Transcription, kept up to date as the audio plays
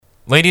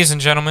Ladies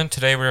and gentlemen,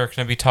 today we're going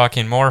to be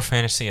talking more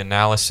fantasy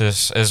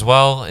analysis as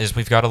well as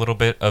we've got a little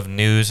bit of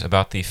news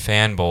about the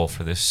Fan Bowl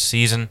for this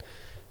season.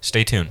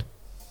 Stay tuned.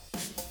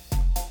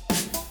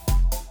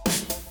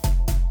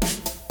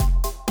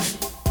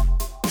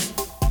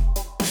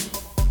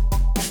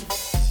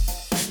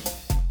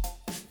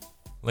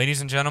 Ladies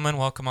and gentlemen,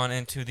 welcome on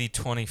into the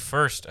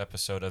 21st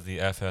episode of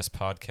the FS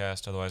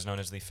Podcast, otherwise known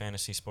as the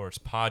Fantasy Sports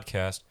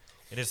Podcast.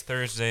 It is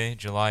Thursday,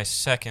 July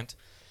 2nd.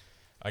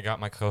 I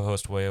got my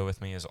co-host Wayo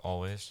with me as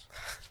always.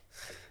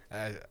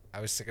 I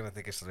was going to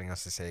think of something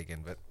else to say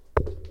again, but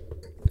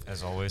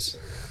As always.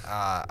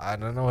 I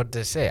don't know what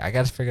to say. I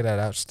got to figure that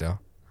out still.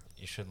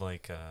 You should I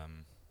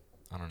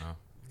don't know,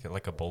 get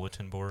like a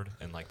bulletin board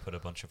and like put a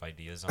bunch of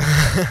ideas on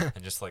it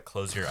and just like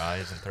close your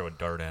eyes and throw a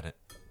dart at it.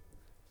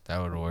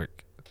 That would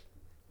work.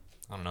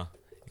 I don't know.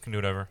 You can do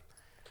whatever.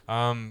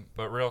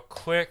 But real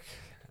quick,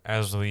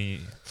 as I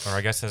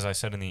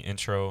said in the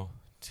intro,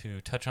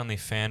 to touch on the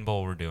Fan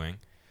Bowl we're doing.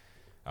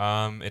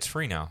 It's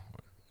free now.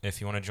 If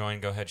you want to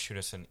join, go ahead, shoot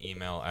us an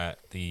email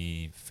at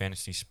the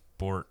Fantasy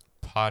Sport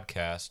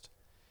Podcast.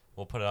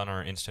 We'll put it on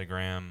our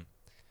Instagram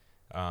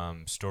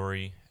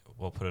story.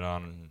 We'll put it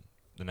on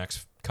the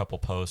next couple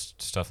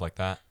posts, stuff like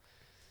that.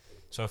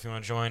 So if you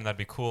want to join, that'd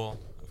be cool.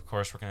 Of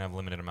course, we're going to have a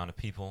limited amount of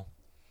people.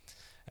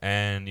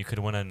 And you could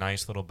win a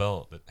nice little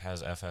belt that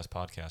has FS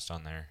Podcast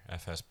on there.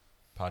 FS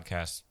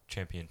Podcast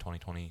Champion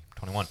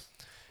 2020-21.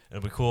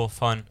 It'll be cool,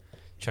 fun.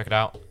 Check it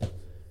out.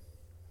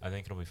 I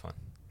think it'll be fun.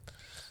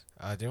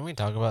 Didn't we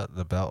talk about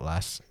the belt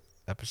last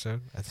episode?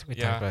 I think we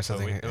talked about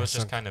something. It was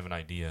just kind of an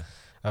idea.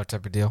 Oh,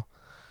 type of deal?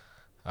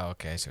 Oh,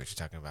 okay. I see what you're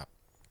talking about.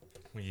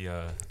 We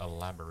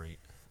elaborate.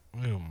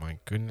 Oh, my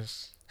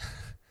goodness.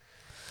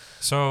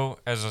 So,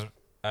 as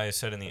I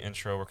said in the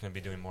intro, we're going to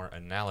be doing more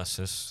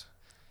analysis.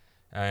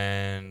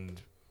 And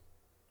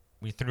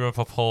we threw up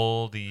a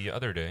poll the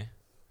other day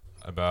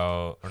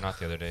the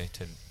other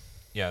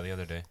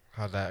day.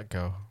 How'd that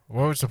go?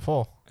 What was the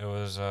poll? It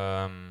was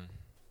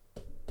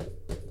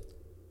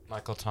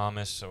Michael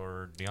Thomas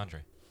or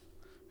DeAndre.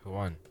 Who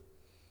won?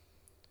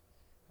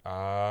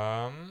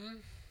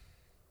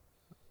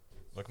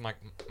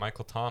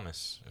 Michael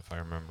Thomas, if I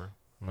remember.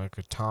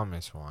 Michael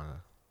Thomas won.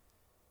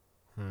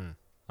 I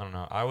don't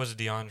know. I was a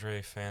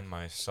DeAndre fan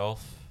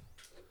myself.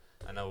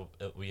 I know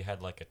we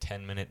had like a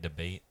 10-minute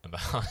debate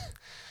about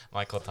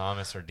Michael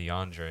Thomas or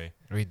DeAndre.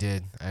 We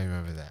did. I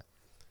remember that.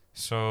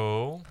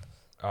 So,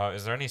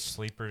 is there any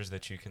sleepers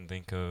that you can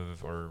think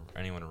of, or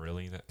anyone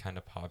really that kind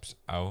of pops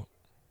out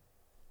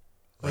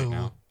right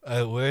now?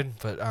 I would,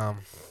 but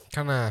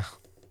kind of.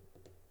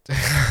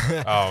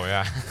 Oh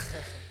yeah.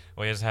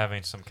 Well, he's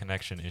having some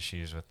connection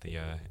issues with the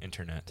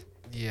internet.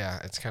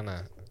 Yeah, it's kind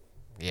of.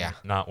 Yeah.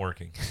 Not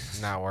working.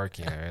 Not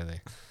working,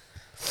 really.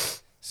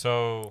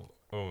 So,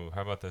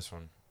 how about this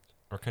one?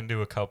 We're going to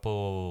do a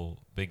couple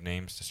big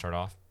names to start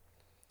off.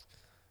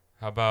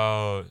 How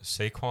about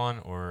Saquon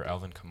or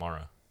Alvin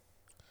Kamara?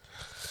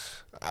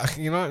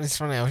 You know what? It's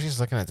funny. I was just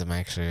looking at them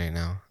actually right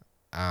now.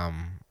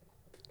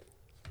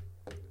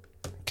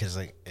 Cause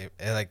like it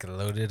like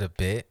loaded a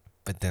bit,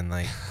 but then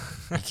like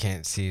you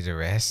can't see the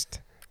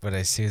rest. But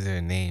I see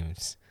their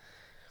names.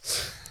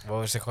 What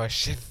was the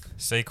question?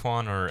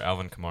 Saquon or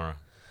Alvin Kamara?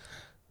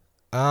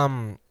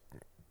 Probably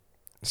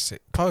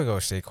go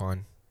with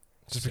Saquon.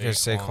 Just because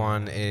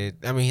Saquon, he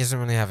doesn't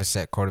really have a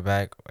set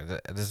quarterback.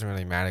 It doesn't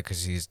really matter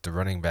because he's the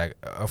running back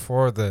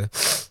for the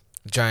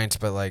Giants.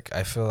 But like,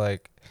 I feel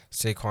like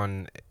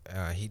Saquon,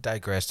 he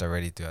digressed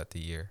already throughout the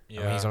year.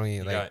 Yeah, he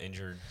got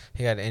injured.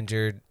 He got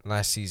injured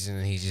last season,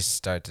 and he just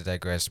started to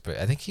digress. But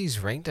I think he's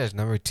ranked as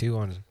number 2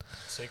 on.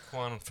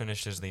 Saquon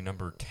finished as the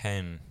number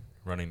 10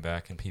 running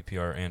back in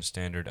PPR and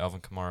standard. Alvin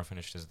Kamara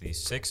finished as the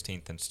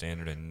 16th in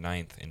standard and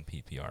 9th in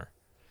PPR.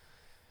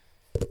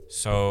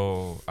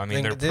 So, they're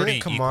pretty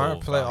equal. Didn't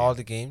Kamara play value. all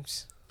the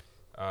games?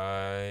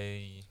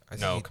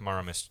 No,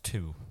 Kamara missed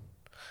 2.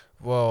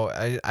 Well,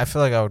 I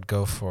feel like I would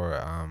go for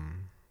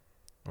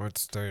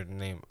what's their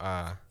name?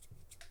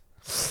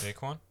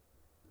 Saquon?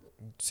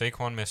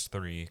 Saquon missed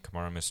 3,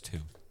 Kamara missed 2.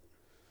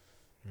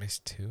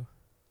 Missed 2?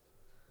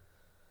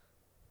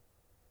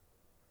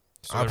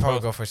 So I'll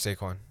probably go for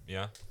Saquon.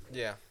 Yeah?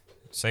 Yeah.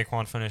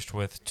 Saquon finished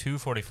with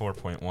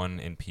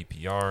 244.1 in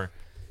PPR,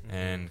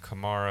 and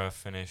Kamara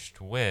finished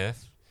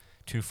with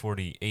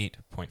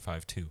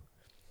 248.52.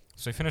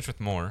 So he finished with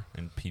more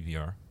in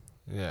PPR.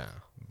 Yeah.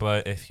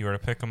 But if you were to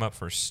pick him up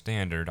for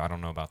standard, I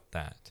don't know about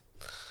that.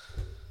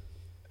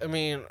 I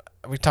mean,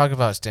 we talked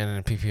about standard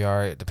and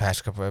PPR the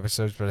past couple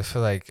episodes, but I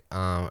feel like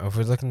if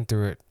we're looking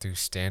through it through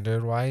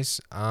standard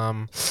wise,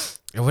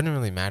 it wouldn't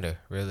really matter,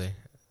 really.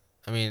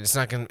 I mean, it's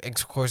not gonna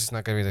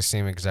be the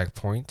same exact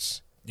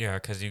points. Yeah,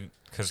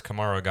 because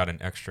Kamara got an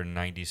extra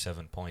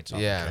 97 points off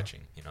the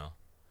catching, you know.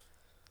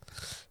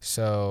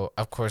 So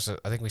of course,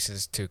 I think we said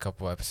this too a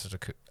couple episodes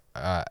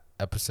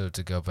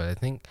ago, but I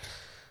think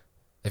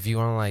if you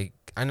want to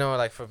I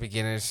know for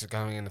beginners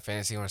coming into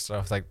fantasy, you want to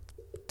start off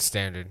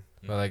standard,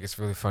 but it's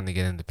really fun to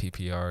get into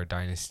PPR or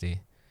Dynasty.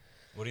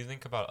 What do you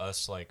think about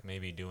us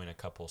maybe doing a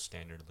couple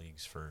standard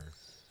leagues for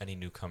any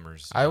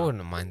newcomers. I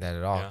wouldn't mind that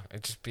at all. Yeah.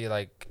 It'd just be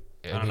like.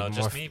 I don't know.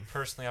 Just me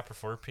personally, I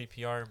prefer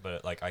PPR,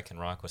 but like I can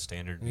rock with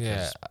standard because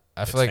Yeah,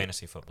 I it's feel like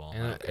fantasy football.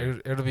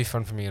 it'll be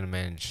fun for me to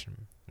manage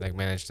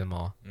them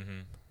all.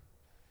 Mm-hmm.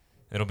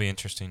 It'll be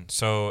interesting.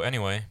 So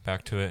anyway,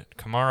 back to it.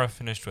 Kamara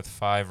finished with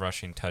 5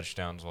 rushing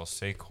touchdowns, while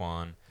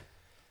Saquon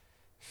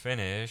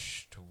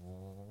finished.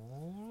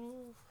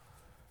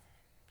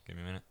 Give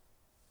me a minute.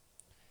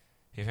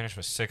 He finished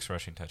with 6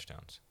 rushing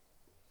touchdowns.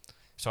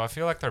 So I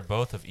feel like they're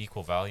both of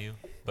equal value,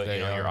 but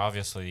you're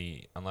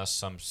obviously, unless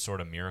some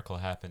sort of miracle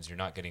happens, you're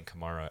not getting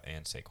Kamara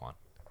and Saquon.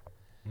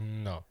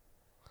 No.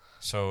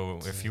 So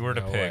if you were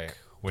to pick,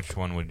 which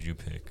one would you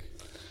pick?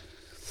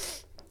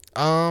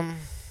 Gosh,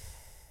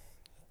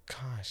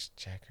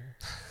 Jacker.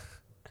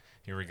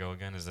 Here we go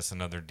again. Is this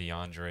another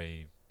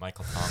DeAndre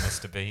Michael Thomas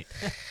debate?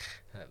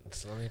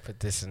 So let me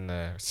put this in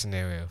the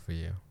scenario for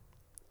you.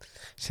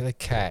 Say the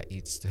cat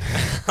eats the.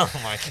 Oh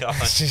my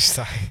gosh! Just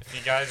like. If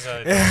you guys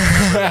don't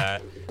remember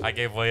that, I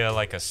gave Leia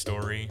like a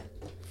story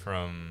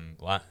from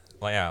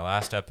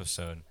last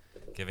episode,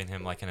 giving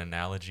him like an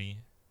analogy,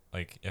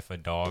 like if a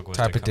dog was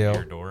Type to of come to deal.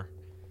 your door.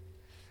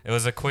 It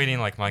was equating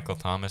like Michael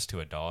Thomas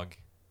to a dog,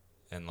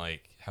 and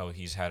like how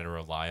he's had a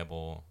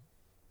reliable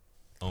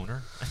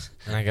owner.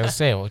 And I gotta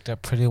say, it worked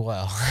out pretty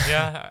well.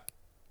 Yeah,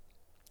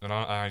 and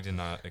I did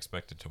not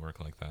expect it to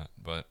work like that,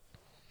 but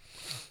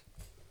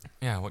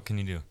yeah, what can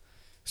you do?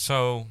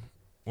 So,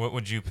 what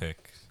would you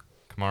pick?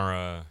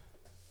 Kamara,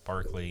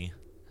 Barkley?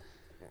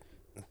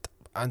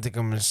 I think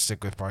I'm gonna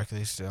stick with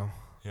Barkley still.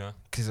 Yeah.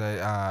 Cause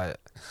I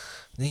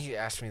think you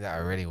asked me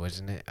that already,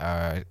 wasn't it?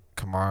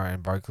 Kamara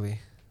and Barkley.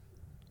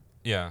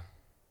 Yeah.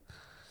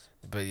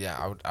 But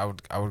yeah, I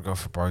would go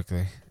for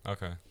Barkley.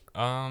 Okay.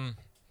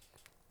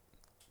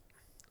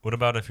 What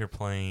about if you're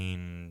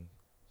playing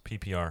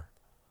PPR?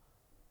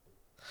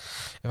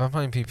 If I'm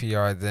playing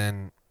PPR,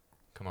 then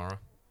Kamara?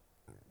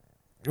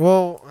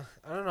 well,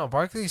 I don't know.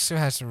 Barkley still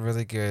has some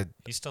really good.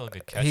 He's still a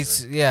good catcher.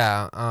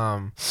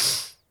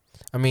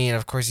 I mean,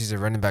 of course, he's a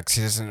running back.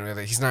 So he doesn't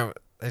really. He's not.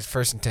 His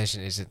first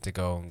intention isn't to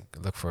go and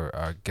look for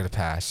get a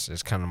pass.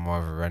 It's kind of more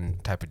of a run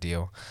type of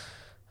deal.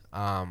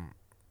 I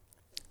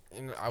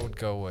would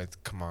go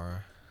with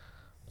Kamara.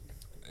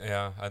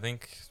 Yeah, I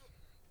think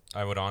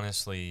I would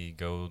honestly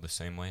go the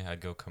same way.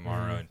 I'd go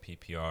Kamara in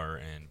PPR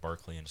and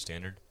Barkley in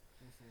standard,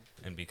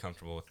 and be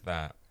comfortable with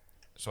that.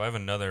 So I have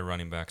another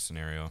running back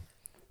scenario.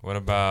 What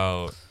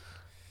about?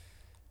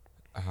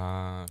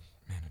 Man,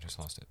 I just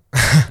lost it.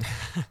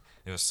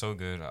 It was so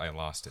good, I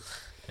lost it.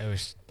 It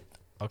was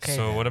okay.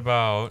 So then. what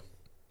about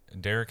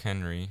Derrick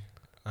Henry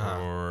Uh-huh.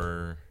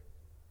 or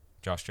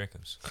Josh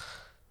Jacobs?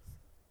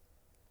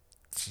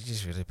 Did you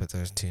just really put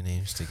those two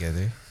names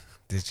together?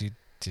 Did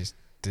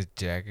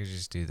Jagger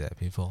just do that,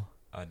 people?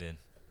 I did.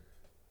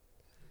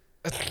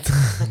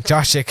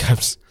 Josh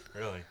Jacobs.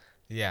 Really?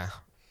 Yeah.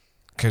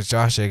 Because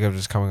Josh Jacobs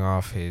is coming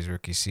off his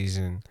rookie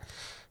season,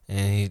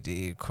 and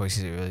he of course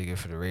he did really good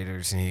for the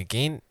Raiders, and he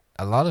gained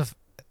a lot of,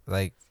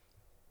 like,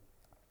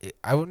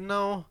 I wouldn't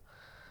know.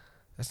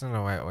 That's not the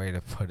right way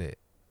to put it.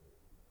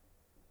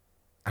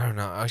 I don't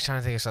know. I was trying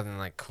to think of something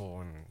like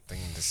cool and thing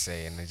to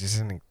say, and it just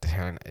didn't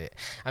turn it.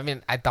 I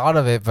mean, I thought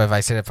of it, but if I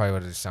said it, probably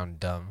would have sounded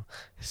dumb.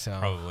 So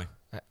Probably.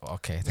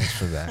 Okay, thanks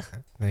for that.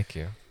 Thank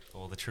you.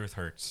 Well, the truth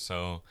hurts.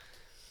 So,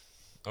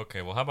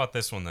 okay. Well, how about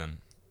this one then?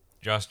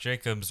 Josh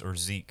Jacobs or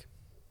Zeke?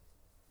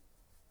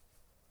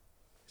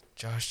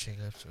 Josh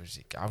Jacobs or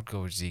Zeke? I would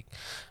go with Zeke.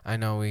 I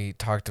know we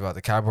talked about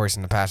the Cowboys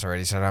in the past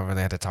already, so I don't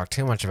really have to talk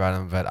too much about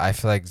him, but I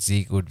feel like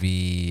Zeke would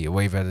be a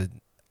way better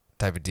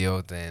type of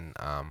deal than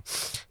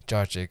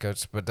Josh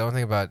Jacobs. But the only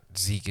thing about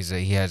Zeke is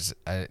that he has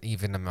an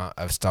even amount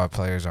of star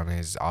players on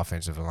his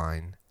offensive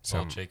line. So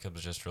Well,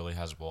 Jacobs just really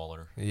has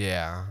Waller.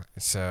 yeah,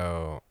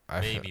 so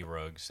Maybe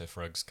Ruggs if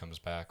Ruggs comes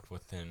back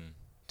within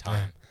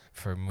time.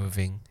 for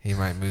moving, he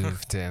might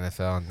move to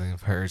NFL and then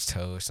hurt his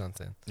toe or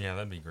something. Yeah,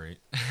 that'd be great.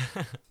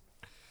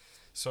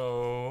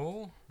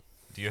 So,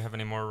 do you have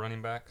any more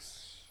running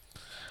backs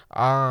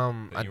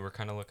that you were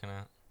kind of looking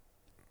at?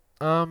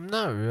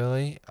 Not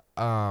really.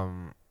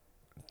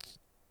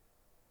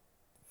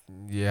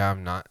 Yeah,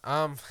 I'm not.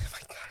 Oh my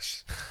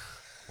gosh.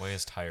 Way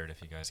is tired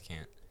if you guys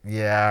can't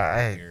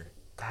Yeah, hear.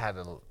 I had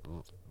a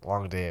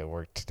long day at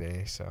work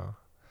today, so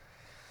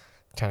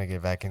trying to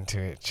get back into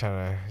it.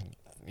 Trying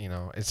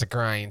to, it's a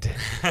grind.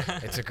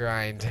 It's a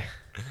grind.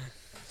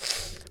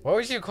 What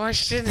was your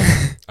question?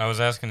 I was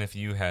asking if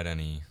you had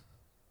any.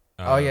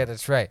 Oh yeah,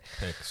 that's right.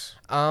 Picks.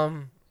 I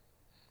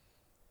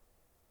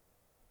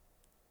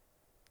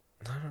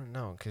don't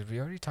know, because we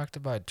already talked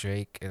about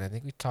Drake, and I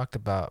think we talked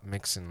about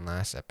Mixon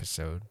last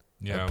episode.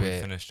 Yeah, a we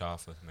bit. finished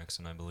off with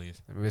Mixon, I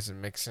believe. Was it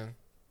Mixon?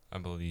 I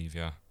believe,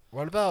 yeah.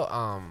 What about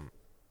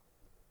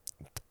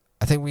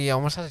I think we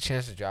almost had a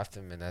chance to draft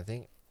him, and I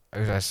think it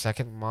was our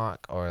second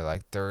mock or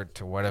like third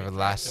to whatever We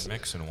last. drafted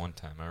Mixon one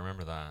time. I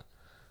remember that.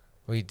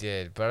 We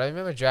did, but I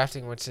remember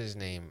drafting what's his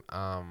name.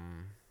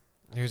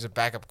 He was a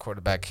backup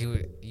quarterback.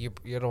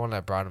 You're the one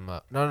that brought him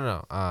up.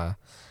 No.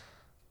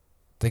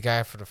 The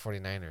guy for the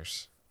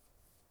 49ers.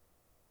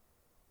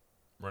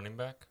 Running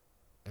back?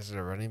 Is it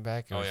a running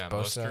back? It Oh, was yeah,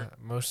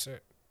 Mostert.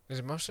 Is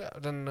it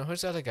Mostert? No,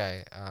 who's the other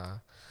guy?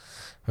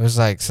 It was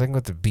like something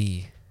with the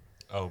B.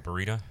 Oh,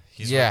 Burrito?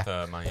 He's Yeah.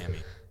 with Miami.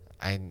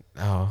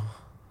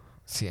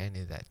 See, I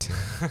knew that too.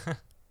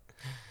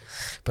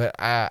 But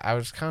I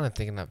was kind of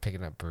thinking of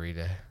picking up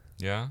Burrito.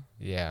 Yeah?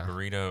 Yeah.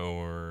 Burrito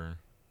or...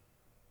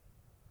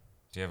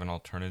 Do you have an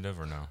alternative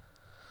or no?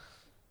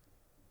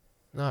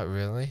 Not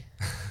really.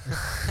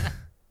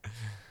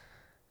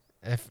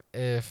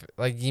 If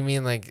like you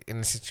mean like in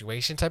a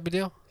situation type of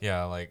deal?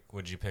 Yeah, like,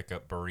 would you pick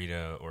up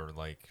Burrito or,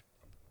 like...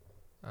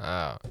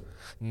 Oh,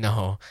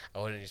 no. I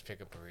wouldn't just pick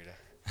up Burrito.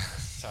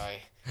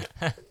 Sorry.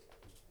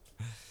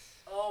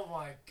 Oh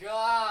my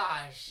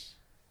gosh.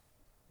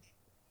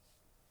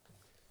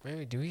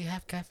 Maybe do we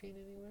have caffeine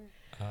anywhere?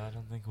 I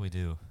don't think we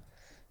do.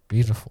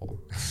 Beautiful.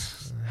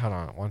 Hold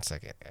on 1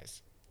 second,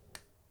 guys.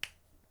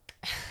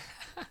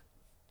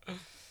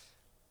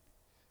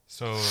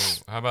 So,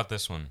 how about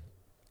this one?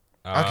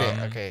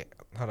 Okay.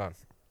 Hold on.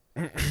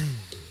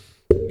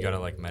 You gotta,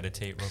 like,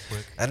 meditate real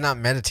quick. I'm not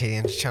meditating.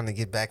 I'm just trying to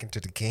get back into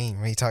the game.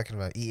 What are you talking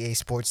about? EA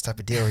Sports type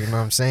of deal. You know what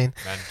I'm saying?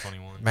 Madden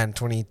 21. Madden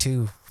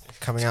 22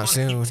 coming out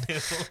soon.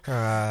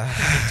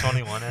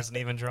 21 hasn't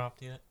even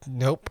dropped yet.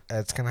 Nope.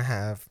 It's gonna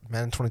have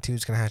Madden 22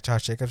 is gonna have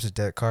Josh Jacobs as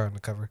Derek Carr on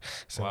the cover.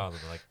 So Wow,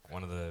 like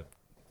one of the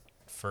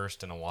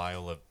first in a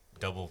while of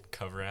double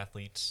cover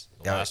athletes.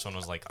 The Yeah. last one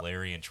was like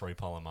Larry and Troy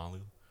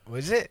Polamalu.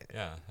 was it?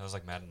 Yeah, that was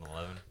like Madden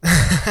 11.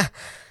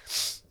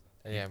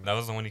 Yeah. That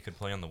was the one you could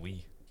play on the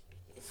Wii.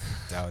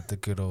 Out the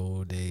good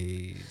old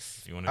days.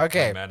 If you want to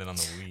Okay. play Madden on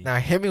the Wii. Now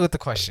hit me with the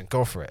question.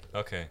 Go for it.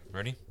 Okay,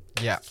 ready?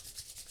 Yeah.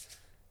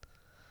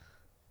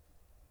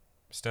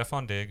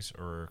 Stephon Diggs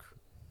or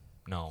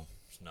no,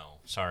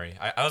 sorry.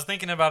 I was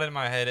thinking about it in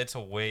my head. It's a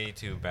way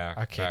too back.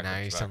 Okay, now you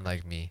backwards. sound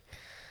like me.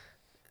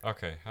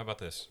 Okay, how about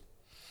this?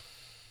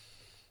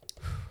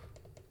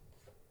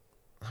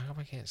 How come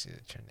I can't see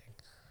the trending?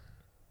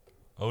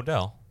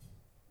 Odell.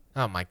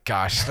 Oh my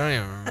gosh! Don't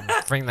even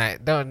bring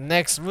that. No,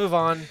 next, move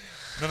on.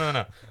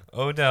 No.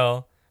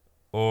 Odell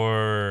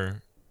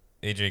or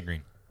AJ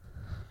Green.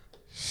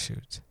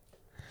 Shoot.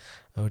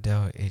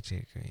 Odell,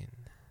 AJ Green.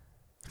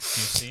 Do you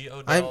see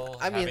Odell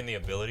I mean- having the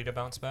ability to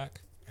bounce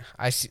back?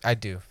 I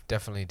do,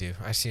 definitely do.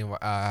 I see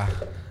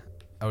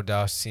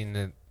Odell seen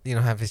it,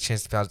 have his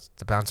chance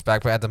to bounce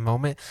back, but at the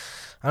moment,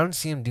 I don't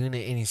see him doing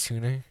it any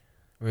sooner,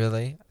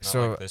 really. Not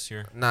So like this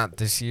year. not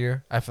this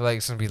year. I feel like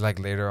it's gonna be like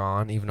later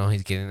on, even though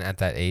he's getting at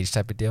that age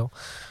type of deal.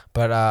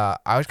 But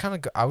I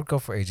would go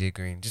for AJ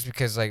Green just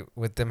because like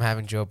with them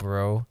having Joe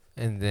Burrow,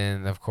 and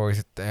then of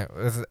course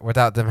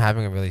without them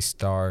having a really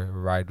star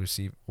wide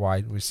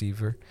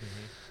receiver.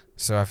 Mm-hmm.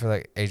 So I feel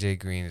like AJ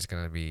Green is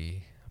gonna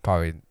be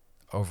probably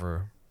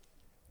over.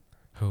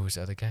 Who's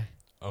the other guy?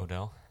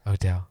 Odell.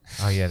 Odell.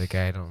 Oh yeah, the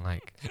guy I don't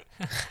like.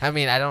 I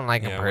mean, I don't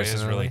like him Yeah, Ray is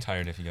personally. really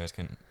tired if you guys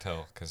can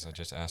tell because I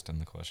just asked him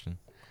the question.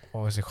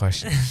 What was the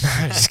question?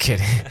 I'm just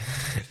kidding.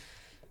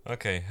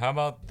 Okay, how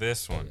about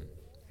this one?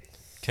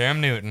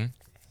 Cam Newton.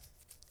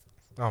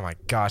 Oh my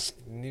gosh,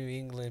 New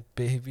England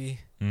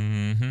baby.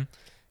 Mm-hmm.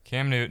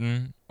 Cam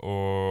Newton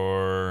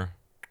or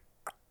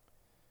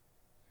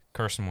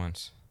Carson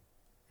Wentz.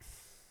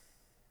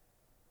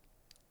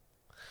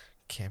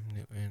 Cam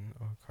Newton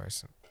or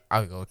Carson?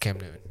 I'll go with Cam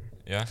Newton.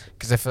 Yeah?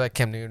 Because I feel like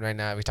Cam Newton right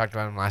now, we talked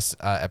about him last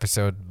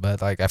episode,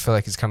 but like I feel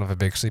like he's kind of a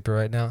big sleeper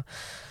right now.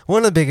 One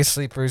of the biggest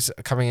sleepers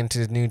coming into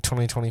the new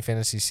 2020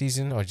 fantasy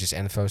season or just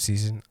NFL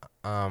season.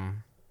 I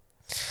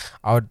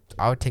would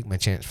take my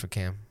chance for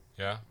Cam.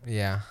 Yeah?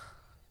 Yeah.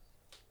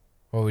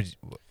 What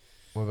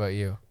about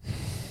you?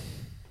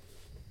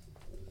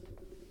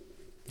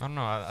 I don't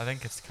know. I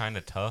think it's kind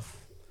of tough.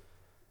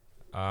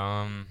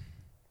 I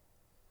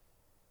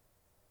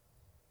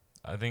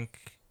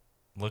think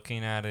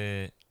looking at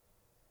it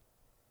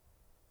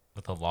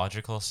with a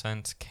logical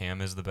sense,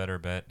 Cam is the better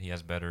bet. He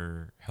has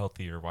better,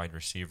 healthier wide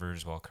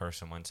receivers, while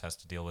Carson Wentz has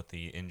to deal with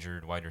the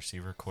injured wide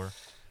receiver core.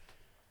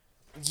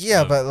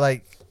 Yeah, So- but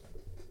like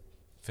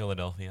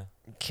Philadelphia.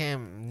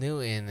 Cam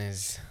Newton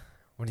is,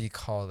 what do you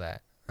call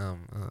that?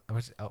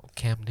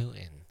 Cam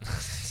Newton.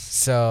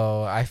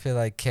 So I feel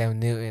like Cam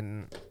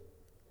Newton,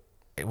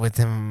 with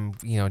him,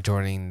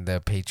 joining the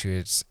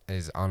Patriots,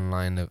 is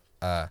online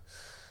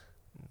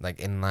like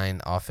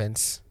inline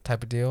offense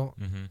type of deal.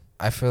 Mm-hmm.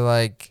 I feel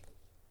like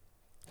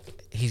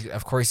he's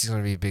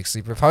gonna be a big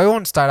sleeper. Probably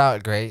won't start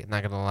out great.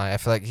 Not gonna lie. I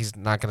feel like he's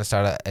not gonna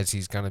start out as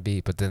he's gonna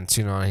be, but then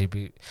sooner on he'd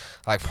be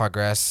like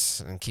progress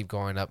and keep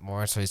going up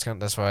more. So he's gonna.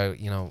 That's why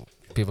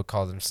people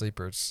call them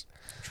sleepers.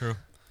 True.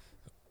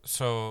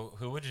 So,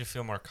 who would you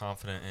feel more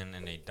confident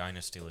in a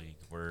dynasty league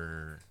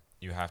where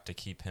you have to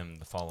keep him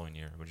the following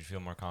year? Would you feel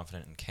more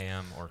confident in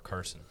Cam or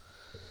Carson?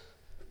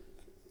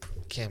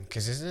 Cam,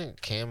 because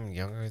isn't Cam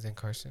younger than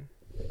Carson?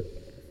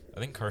 I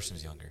think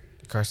Carson's younger.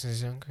 Carson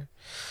is younger.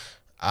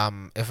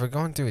 If we're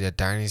going through the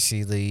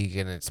dynasty league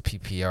and it's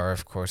PPR,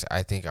 of course,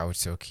 I think I would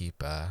still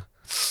keep.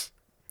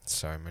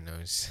 Sorry, my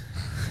nose.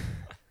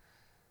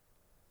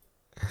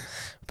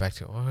 Back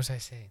to what was I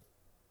saying?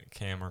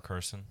 Cam or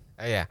Carson?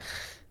 Oh yeah.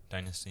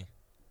 Dynasty.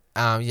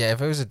 Yeah.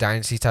 If it was a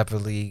dynasty type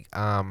of league,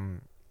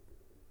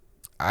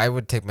 I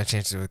would take my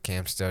chances with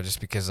Cam still, just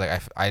because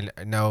like I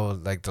know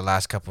like the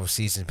last couple of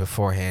seasons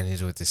beforehand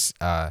he's with this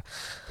I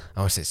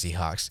want to say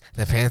Seahawks,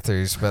 the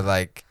Panthers, but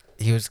like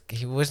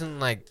he wasn't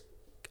like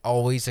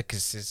always a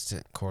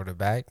consistent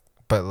quarterback,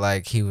 but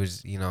like he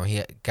was, he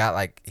got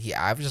like he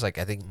averaged like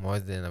I think more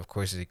than of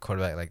course a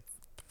quarterback like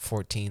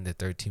 14 to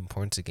 13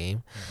 points a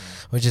game,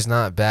 which is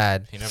not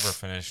bad. He never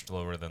finished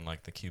lower than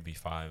like the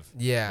QB5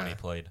 Yeah. when he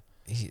played.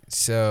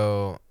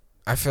 So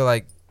I feel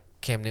like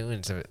Cam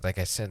Newton's, like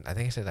I said, I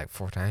think I said like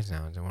 4 times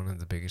now, is one of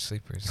the biggest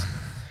sleepers.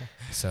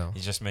 So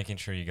He's just making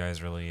sure you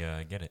guys really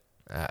get it.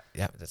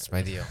 yeah, that's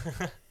my deal.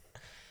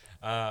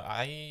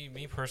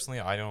 Me personally,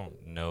 I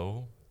don't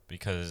know,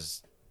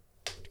 because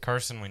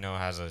Carson we know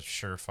has a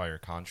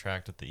surefire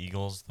contract with the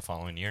Eagles the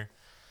following year.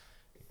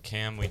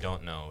 Cam, we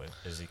don't know.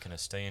 Is he gonna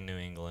stay in New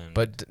England?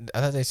 But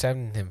I thought they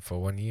signed him for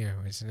 1 year,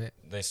 isn't it?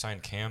 They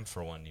signed Cam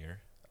for 1 year.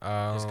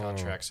 Oh. His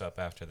contract's up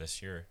after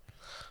this year.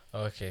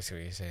 Okay, I see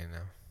what you're saying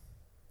now.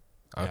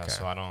 Yeah, Okay.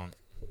 so I don't.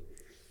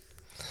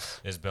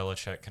 Is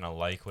Belichick gonna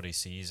like what he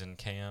sees in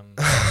Cam?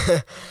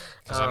 Because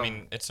I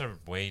mean, it's a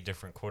way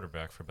different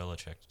quarterback for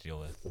Belichick to deal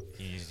with.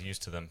 He's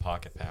used to them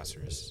pocket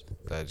passers,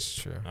 That's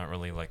true. not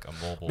really like a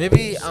mobile.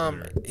 Maybe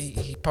receiver.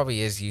 he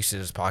probably is used to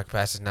his pocket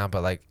passes now,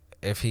 but like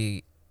if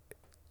he,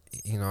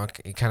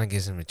 it kind of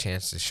gives him a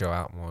chance to show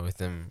out more with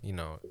him, in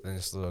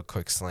this little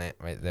quick slant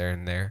right there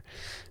and there.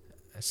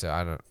 So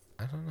I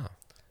don't know.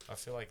 I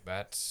feel like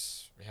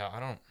I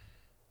don't.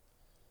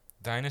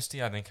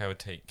 Dynasty, I think I would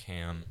take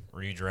Cam.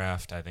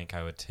 Redraft, I think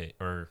I would take,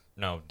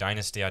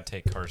 Dynasty, I'd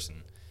take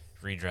Carson.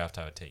 Redraft,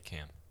 I would take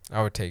Cam.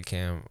 I would take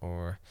Cam,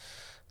 or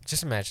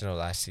just imagine the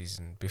last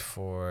season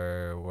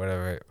before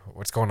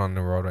what's going on in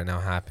the world right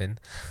now happened,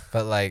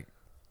 but like,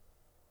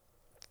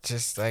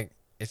 just like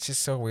it's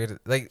just so weird.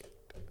 Like,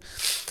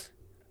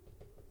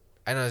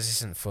 I know this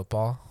isn't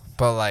football,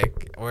 but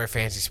like we're a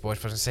fancy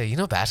sports person. Say,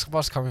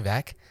 basketball's coming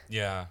back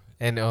Yeah.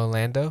 in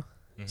Orlando.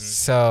 Hmm.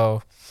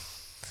 So,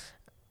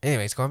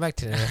 anyways, going back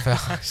to the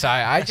NFL.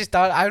 Sorry, I just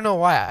thought, I don't know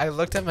why. I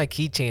looked at my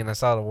keychain, I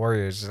saw the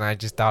Warriors, and I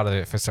just thought of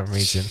it for some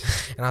reason.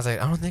 And I was like,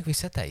 I don't think we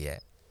said that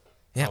yet.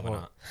 Yeah, Probably well,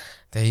 not.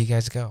 there you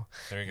guys go.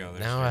 There you go.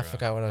 Now I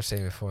forgot what I was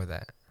saying before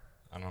that.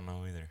 I don't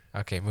know either.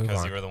 Okay, move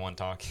Because on. you were the one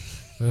talking.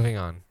 Moving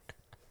on.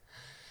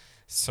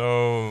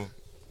 So,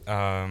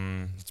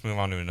 let's move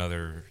on to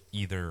another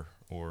either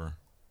or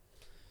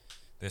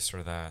this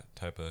or that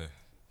type of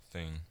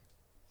thing.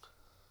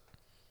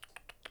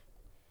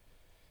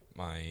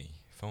 My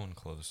phone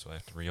closed, so I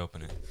have to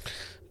reopen it.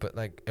 But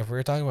like, if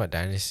we're talking about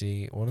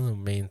Dynasty, one of the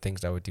main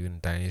things I would do in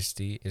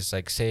Dynasty is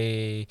like,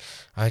 say,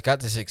 I got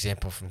this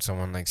example from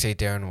someone, like say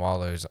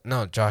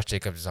Josh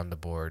Jacobs is on the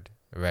board,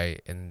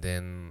 right? And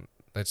then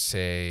let's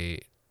say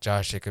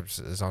Josh Jacobs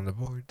is on the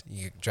board.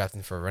 You draft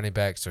him for a running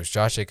back, so it's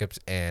Josh Jacobs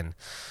and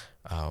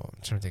I'm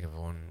trying to think of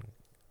one.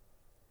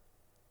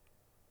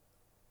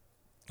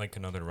 Like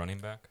another running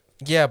back?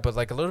 Yeah, but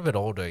like a little bit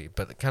older,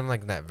 but kind of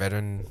like that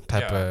veteran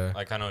type of.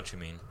 Like I know what you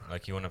mean.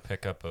 Like you want to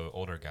pick up an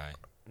older guy.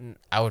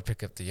 I would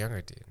pick up the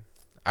younger dude.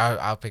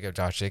 I'll pick up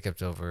Josh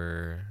Jacobs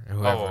over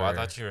whoever. Oh, I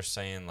thought you were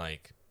saying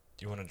like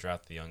you want to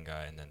draft the young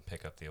guy and then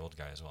pick up the old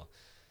guy as well.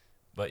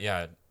 But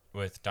yeah,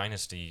 with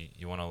Dynasty,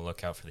 you want to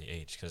look out for the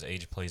age, because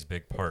age plays a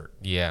big part.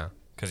 Yeah.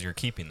 Because you're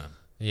keeping them.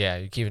 Yeah,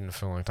 you're keeping him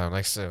for a long time.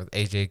 Like so with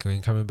AJ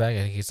Green coming back,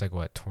 I think he's like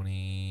what,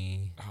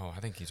 20? Oh, I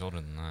think he's older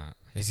than that.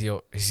 Is he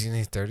in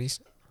his 30s?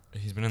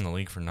 He's been in the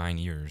league for 9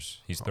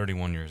 years. He's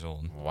 31 years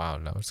old. Wow,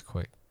 that was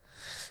quick.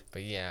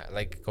 But yeah,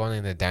 like going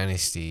into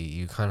Dynasty,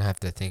 you kind of have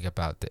to think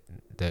about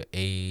the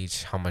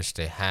age, how much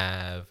they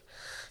have,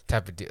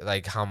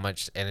 like how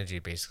much energy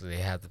basically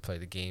they have to play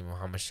the game, or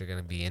how much they're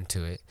gonna be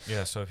into it.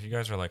 Yeah, so if you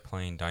guys are like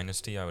playing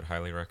Dynasty, I would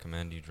highly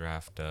recommend you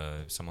draft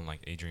someone like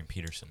Adrian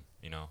Peterson.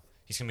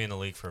 He's gonna be in the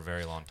league for a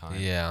very long time.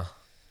 Yeah.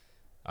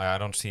 I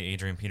don't see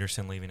Adrian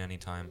Peterson leaving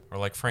anytime, or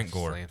like Frank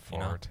Gore.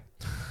 Forward.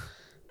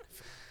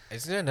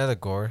 Isn't there another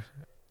Gore?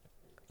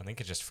 I think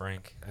it's just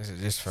Frank. Is it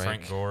just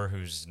Frank? Gore,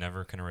 who's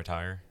never gonna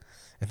retire.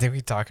 I think we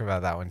talked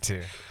about that one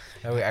too.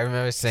 I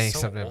remember saying So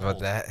something about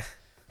old. that.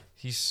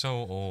 He's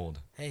so old.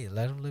 Hey,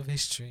 let him live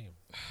his dream.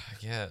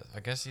 Yeah, I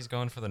guess he's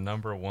going for the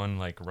number one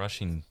like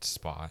rushing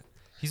spot.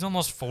 He's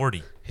almost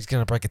 40. He's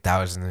gonna break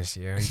 1,000 this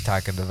year. What are you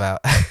talking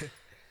about?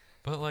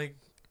 But like,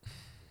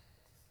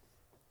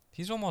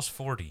 he's almost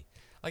 40.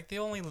 Like the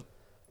only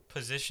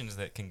positions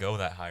that can go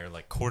that high are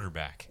like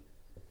quarterback.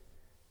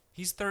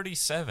 He's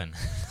 37,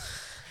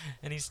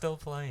 and he's still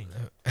playing.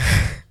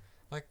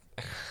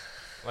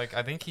 Like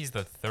I think he's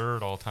the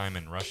third all time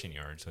in rushing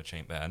yards, which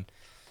ain't bad.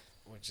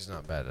 Which is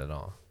not bad at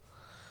all.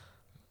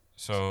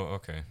 So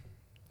okay,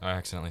 I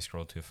accidentally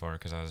scrolled too far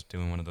because I was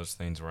doing one of those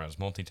things where I was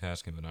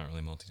multitasking, but not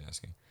really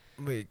multitasking.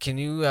 Wait, can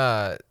you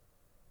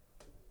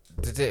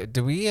did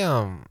we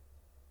I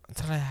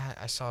thought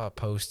I saw a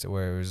post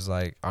where it was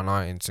like on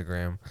our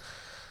Instagram.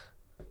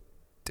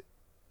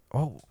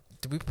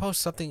 Did we post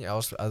something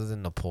else other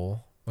than the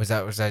poll? Was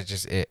that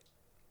just it?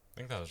 I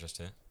think that was just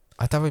it.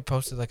 I thought we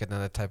posted like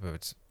another type of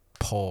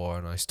poll or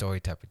a story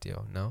type of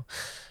deal. No,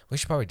 we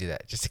should probably do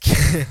that just to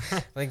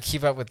keep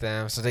keep up with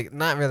them. So they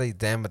not really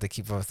them, but they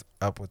keep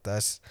up with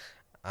us.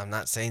 I'm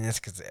not saying this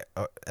because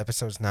the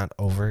episode's not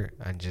over.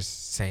 I'm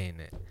just saying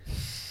it.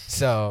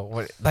 So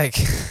what I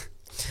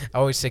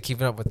always say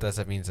keeping up with us.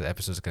 That means the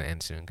episode's gonna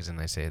end soon. Because then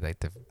I say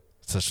the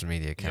social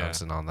media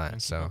accounts and all that.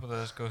 And so keep up with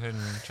us. Go ahead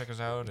and check us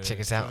out. check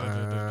us out.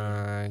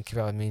 Keep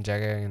up with me and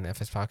Jagger and the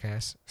FS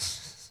podcast.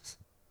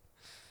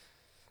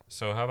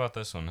 So how about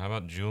this one? How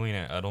about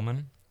Julian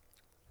Edelman,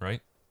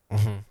 right?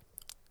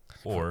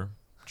 Or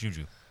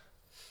Juju?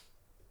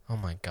 Oh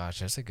my gosh,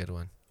 that's a good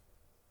one.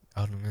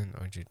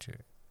 Edelman or Juju?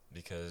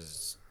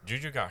 Because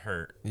Juju got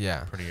hurt.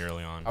 Yeah. Pretty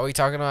early on. Are we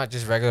talking about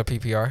just regular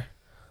PPR?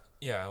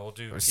 Yeah, we'll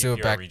do Let's PPR do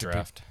it back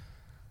redraft.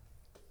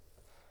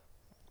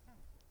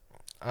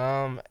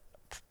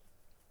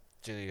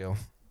 Julio.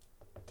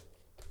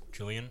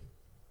 Julian?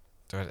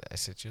 I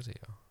said Julio.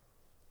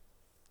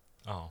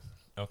 Oh,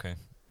 okay.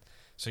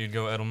 So you'd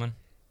go Edelman?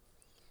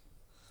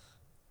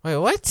 Wait,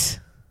 what?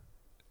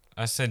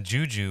 I said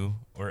Juju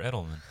or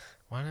Edelman.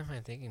 Why am I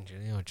thinking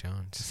Julio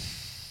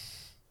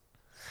Jones?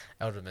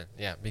 Edelman,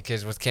 yeah,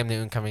 because with Cam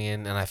Newton coming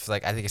in, and I feel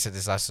like, I think I said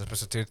this last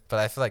episode too, but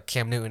I feel like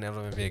Cam Newton and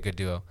Edelman would be a good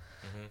duo.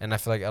 And I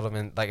feel like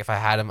Edelman, like if I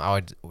had him, I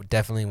would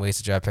definitely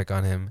waste a draft pick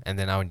on him, and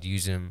then I would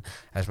use him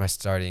as one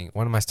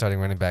of my starting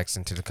running backs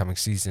into the coming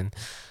season.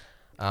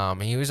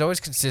 He was always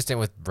consistent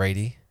with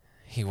Brady.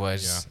 He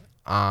was.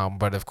 Yeah.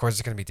 But of course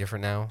it's gonna be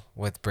different now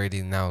with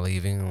Brady now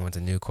leaving and with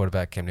the new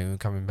quarterback Cam Newton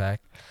coming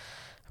back.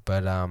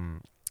 But I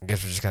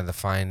guess we're just gonna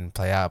define and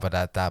play out. But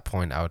at that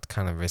point, I would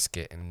kind of risk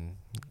it and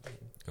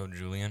go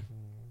Julian.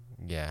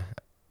 Yeah,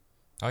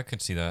 I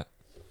could see that.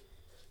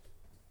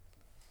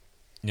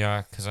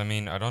 Yeah, because I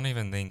mean, I don't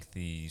even think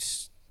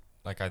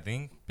I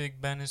think Big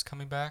Ben is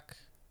coming back.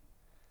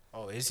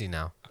 Oh, is he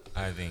now?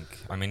 I think.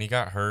 I mean, he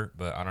got hurt,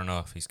 but I don't know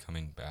if he's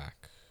coming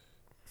back.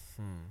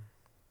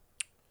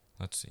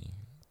 Let's see.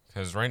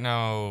 Because right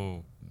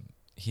now,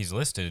 he's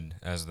listed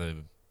as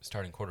the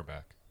starting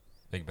quarterback,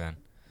 Big Ben.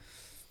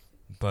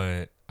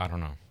 But I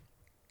don't know.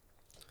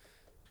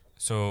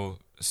 So,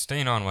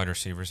 staying on wide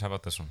receivers, how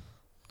about this one?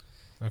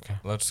 Okay.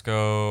 Let's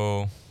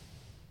go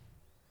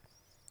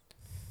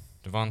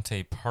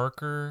Devontae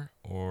Parker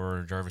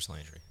or Jarvis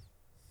Landry.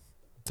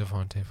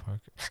 Devontae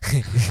Parker.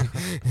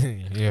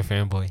 You're a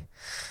fanboy.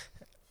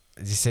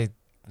 Did you say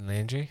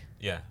Landry?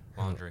 Yeah,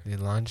 Laundry. The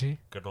Laundry?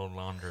 Good old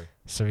Laundry.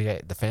 So we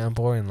got the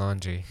fanboy and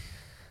Laundry.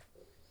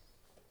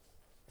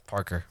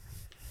 Parker.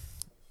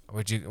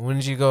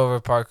 Wouldn't you go over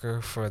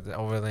Parker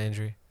over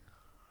Landry?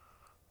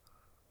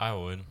 I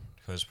would,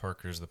 because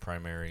Parker's the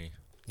primary.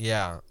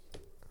 Yeah.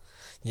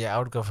 Yeah, I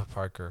would go for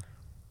Parker.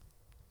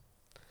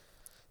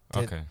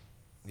 Okay.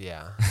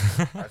 Yeah.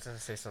 I was going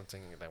to say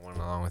something that went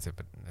along with it,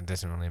 but it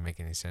doesn't really make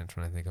any sense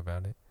when I think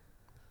about it.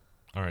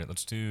 All right,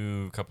 let's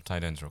do a couple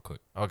tight ends real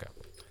quick. Okay.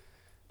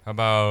 How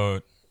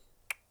about...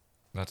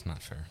 That's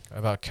not fair. How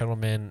about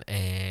Kettleman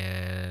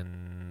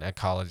and a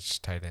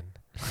college tight end?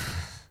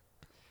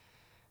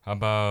 How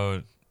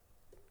about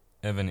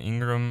Evan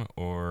Ingram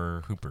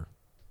or Hooper?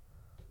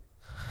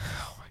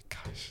 Oh, my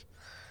gosh.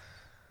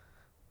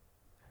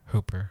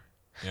 Hooper.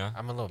 Yeah?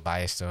 I'm a little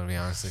biased, though, to be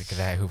honest, because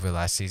I had Hooper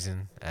last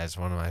season as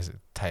one of my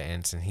tight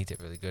ends, and he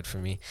did really good for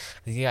me.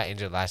 I think he got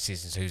injured last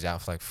season, so he was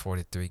out for like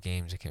 43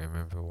 games. I can't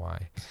remember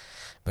why.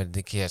 But I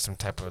think he had some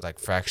type of like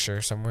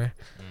fracture somewhere.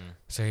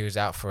 So he was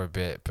out for a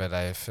bit, but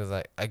I feel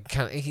like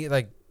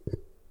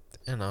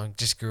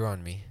just grew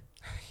on me.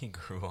 He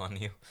grew on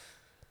you.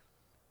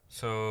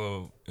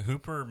 So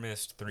Hooper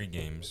missed 3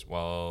 games,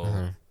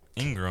 while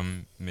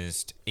Ingram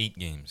missed 8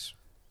 games.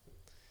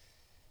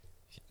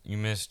 You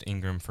missed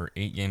Ingram for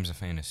 8 games of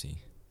fantasy.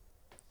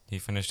 He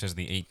finished as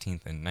the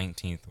 18th and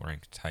 19th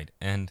ranked tight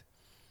end,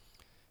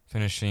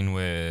 finishing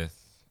with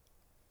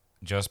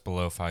just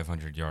below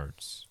 500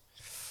 yards.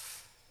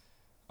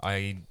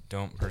 I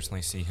don't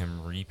personally see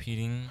him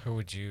repeating. Who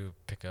would you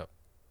pick up?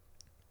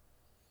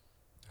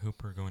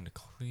 Hooper going to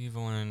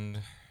Cleveland.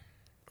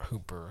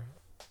 Hooper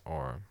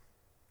or...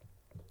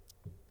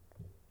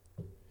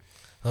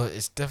 Oh,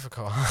 it's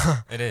difficult.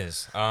 It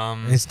is.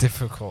 It's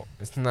difficult.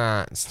 It's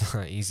not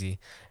easy.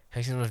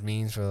 Have you seen those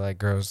memes for like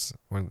girls?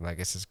 When I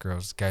guess it's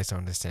girls. Guys don't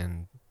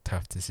understand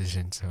tough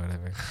decisions or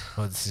whatever.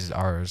 Well, this is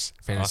ours.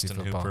 Fantasy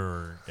Austin football. Hooper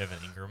or Evan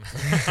Ingram.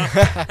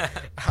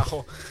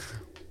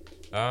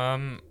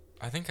 Ow.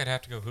 I think I'd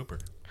have to go Hooper.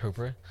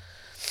 Hooper.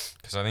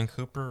 Because I think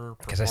Hooper.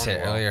 Because I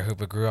said earlier,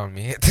 Hooper grew on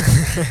me.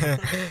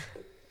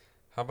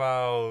 How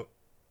about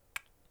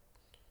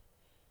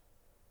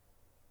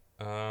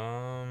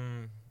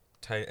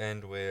tight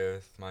end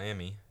with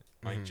Miami,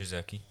 Mike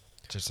Gesicki.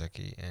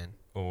 Gesicki and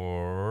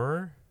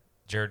or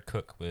Jared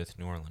Cook with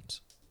New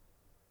Orleans.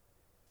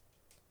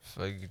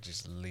 So you could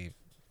just leave.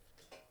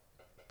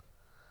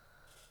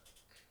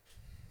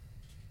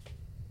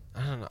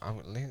 I don't know.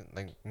 I'm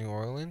like New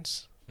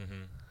Orleans.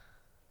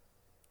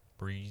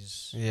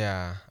 Breeze.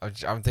 Yeah,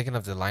 I'm thinking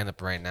of the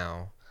lineup right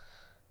now.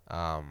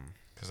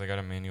 Because I got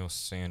Emmanuel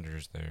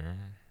Sanders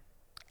there.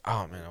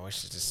 Oh man, I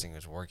wish this thing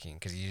was working.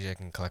 Because usually I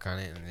can click on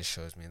it and it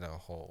shows me the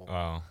whole.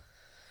 Oh.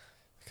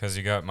 Because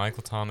you got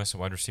Michael Thomas at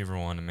wide receiver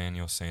 1,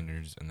 Emmanuel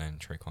Sanders, and then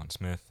Traquan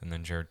Smith, and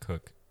then Jared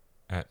Cook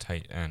at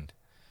tight end.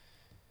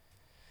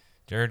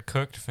 Jared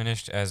Cook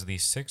finished as the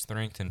 6th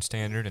ranked in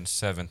standard and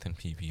 7th in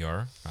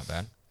PPR. Not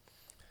bad.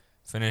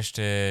 Finished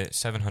at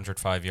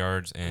 705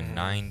 yards and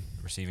 9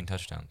 receiving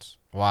touchdowns.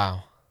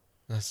 Wow.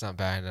 That's not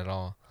bad at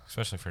all.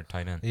 Especially for a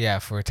tight end. Yeah,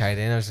 for a tight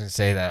end, I was going to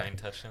say that. 9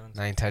 touchdowns?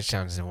 9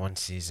 touchdowns in one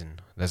season.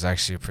 That's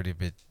actually a pretty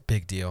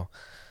big deal.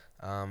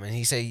 And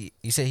he said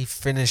he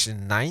finished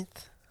in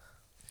 9th?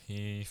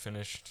 He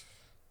finished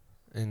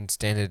in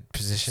standard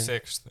position?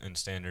 6th in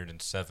standard and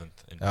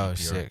 7th in PPR. Oh,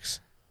 6.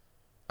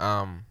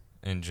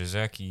 And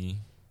Jazeki,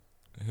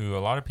 who a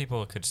lot of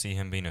people could see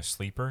him being a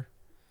sleeper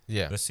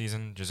this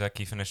season.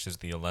 Jazeki finished as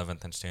the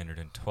 11th in standard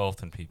and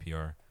 12th in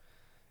PPR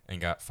and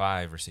got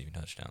 5 receiving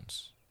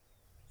touchdowns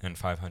and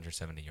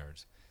 570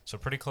 yards. So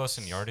pretty close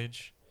in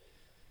yardage.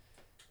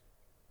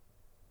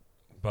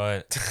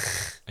 But,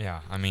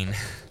 yeah, I mean,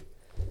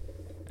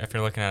 if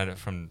you're looking at it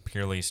from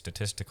purely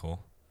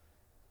statistical,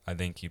 I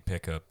think you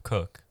pick up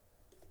Cook.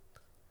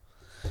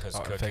 Because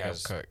Cook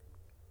has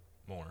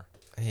more.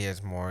 He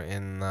has more.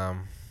 And,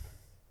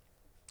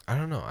 I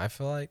don't know. I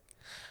feel like,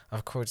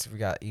 of course, we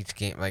got each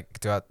game, like,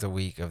 throughout the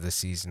week of the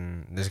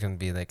season, there's going to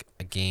be, like,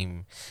 a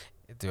game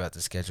throughout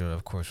the schedule.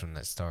 Of course, when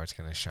that star's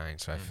going to shine.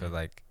 So I feel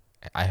like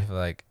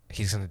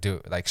he's going to do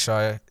it.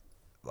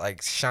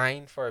 Like,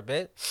 shine for a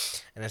bit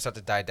and then start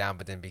to die down,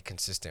 but then be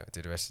consistent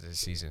through the rest of the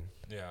season.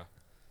 Yeah.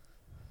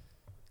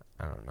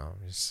 I don't know.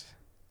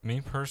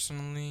 Me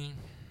personally,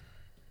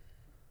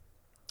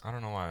 I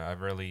don't know why. I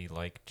really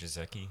like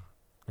Jazeki.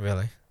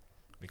 Really?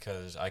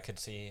 Because I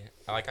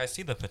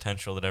see the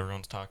potential that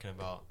everyone's talking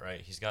about,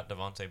 right? He's got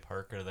Devontae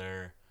Parker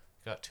there,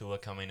 he's got Tua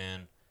coming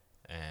in,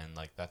 and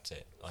like that's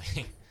it.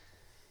 Like,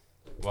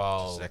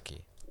 while Jazeki.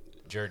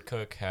 Jared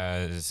Cook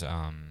has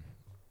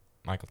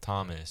Michael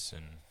Thomas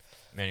and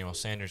Emmanuel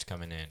Sanders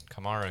coming in,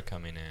 Kamara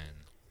coming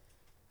in,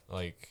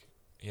 like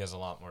he has a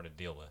lot more to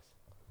deal with.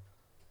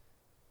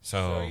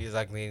 So he's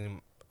like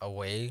leaning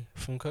away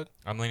from Cook?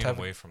 I'm leaning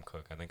away from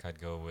Cook. I think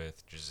I'd go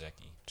with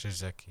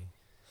Jazeki.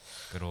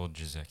 Good old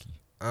Jazeki.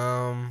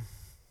 Now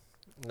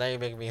you're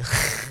making me.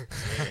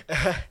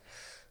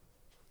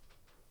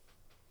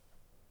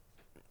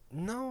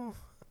 No,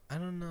 I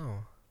don't know.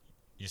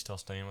 You still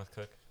staying with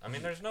Cook? I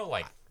mean, there's no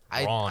wrong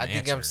I think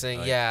answer. I'm staying.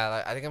 Like,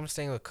 I think I'm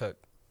staying with Cook.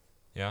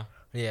 Yeah.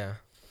 Yeah.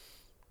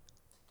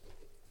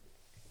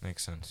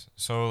 Makes sense.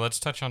 So let's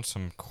touch on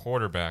some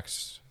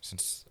quarterbacks,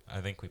 since I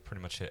think we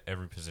pretty much hit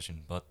every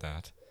position but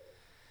that.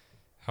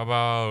 How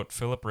about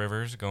Phillip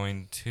Rivers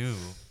going to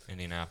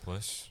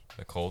Indianapolis,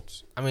 the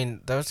Colts? I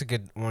mean, that was a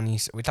good one.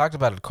 We talked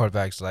about the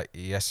quarterbacks like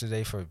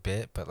yesterday for a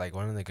bit, but like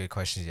one of the good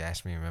questions you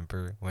asked me,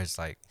 remember, was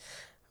like,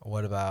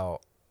 what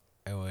about?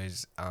 It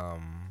was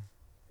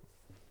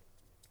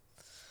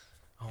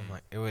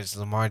it was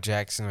Lamar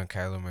Jackson or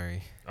Kyler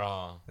Murray.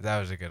 Oh, that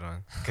was a good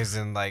one. Because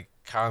then like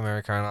Kyler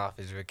Murray coming off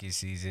his rookie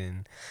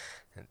season,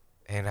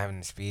 and having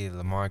the speed,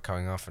 Lamar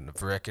coming off in the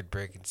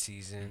record-breaking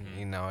season,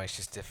 it's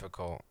just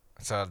difficult.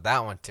 So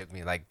that one took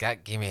me, like,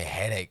 that gave me a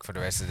headache for the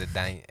rest of the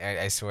night.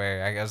 I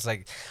swear. I was,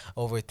 like,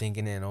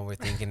 overthinking it.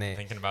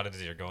 Thinking about it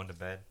as you're going to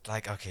bed.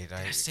 Like, okay, did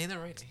I say the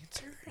right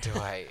answer?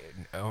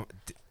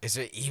 Is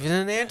it even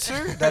an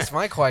answer? That's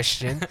my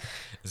question.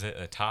 Is it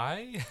a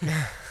tie?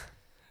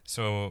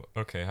 So,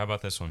 okay, how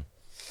about this one?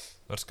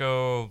 Let's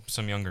go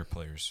some younger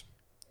players.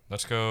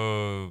 Let's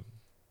go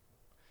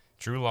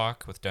Drew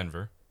Lock with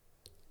Denver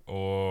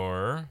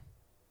or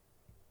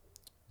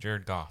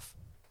Jared Goff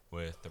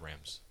with the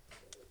Rams.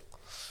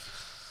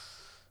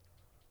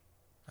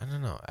 I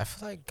don't know. I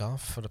feel like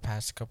Goff for the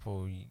past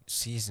couple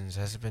seasons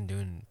hasn't been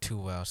doing too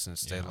well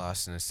since they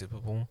lost in the Super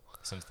Bowl.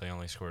 Since they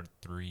only scored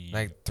 3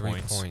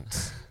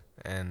 points.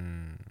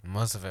 And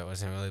most of it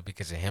wasn't really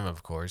because of him,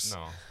 of course.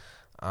 No.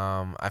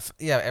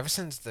 Ever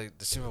since the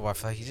Super Bowl, I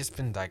feel like he's just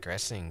been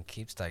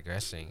keeps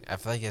digressing. I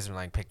feel like he hasn't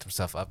like picked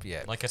himself up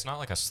yet. Like, it's not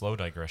like a slow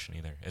digression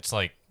either. It's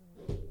like,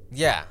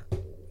 yeah,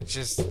 it's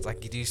just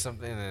like you do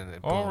something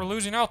and we're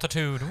losing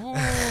altitude. Ooh.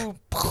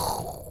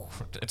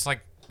 It's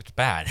like, it's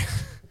bad.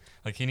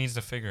 Like, he needs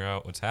to figure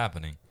out what's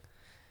happening.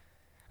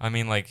 I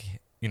mean, like,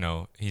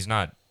 he's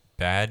not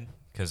bad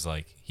because,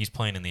 like, he's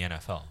playing in the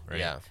NFL, right?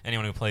 Yeah.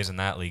 Anyone who plays in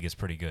that league is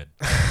pretty good.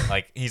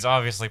 Like, he's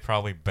obviously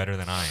probably better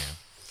than I am.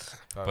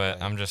 Probably.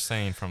 But I'm just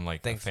saying from,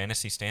 like, a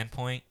fantasy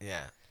standpoint.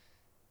 Yeah.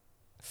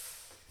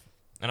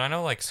 And I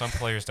know, like, some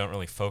players don't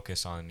really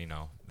focus on,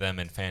 them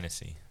in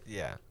fantasy.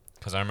 Yeah.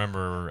 Because I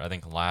remember, I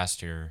think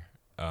last year,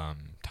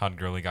 Todd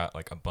Gurley got,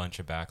 like, a bunch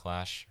of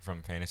backlash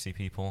from fantasy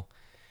people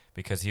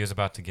because he was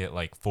about to get,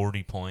 like,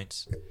 40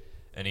 points.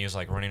 And he was,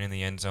 like, running in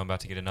the end zone, about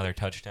to get another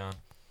touchdown.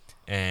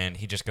 And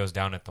he just goes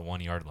down at the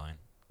 1-yard line.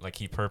 Like,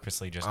 he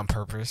purposely just... On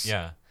purpose?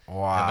 Yeah.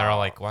 Wow. And they're all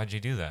like, why'd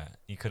you do that?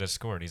 You could have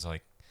scored. He's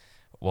like,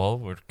 well,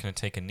 we're going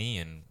to take a knee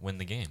and win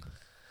the game.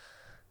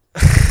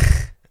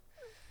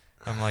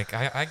 I'm like,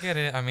 I get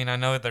it. I mean, I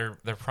know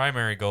their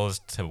primary goal is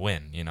to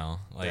win,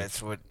 Like,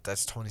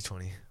 that's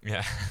 2020.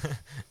 Yeah.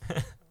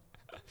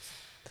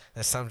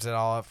 That sums it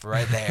all up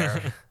right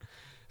there.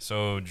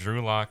 So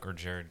Drew Lock or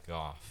Jared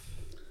Goff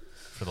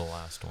for the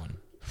last one.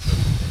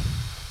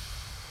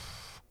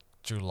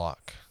 Drew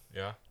Lock.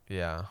 Yeah.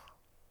 Yeah.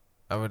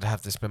 I would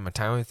have to spend my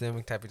time with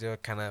him, type of deal.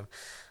 Kind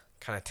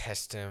of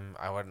test him.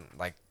 I wouldn't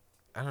like.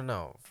 I don't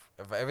know.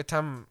 If I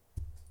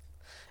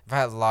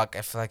had Lock,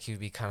 I feel like he'd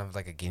be kind of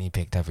like a guinea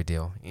pig type of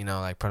deal. You know,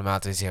 like put him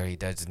out there, see how he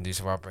does, and do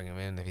so well, bring him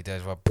in. If he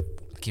does well,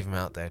 keep him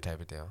out there, type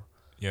of deal.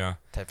 Yeah.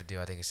 Type of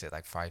deal. I think I said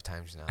like 5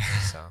 times now.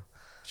 So.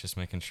 Just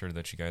making sure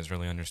that you guys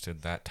really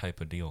understood that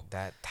type of deal.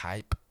 That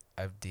type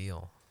of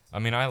deal. I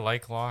mean, I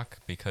like Locke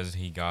because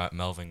he got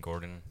Melvin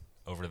Gordon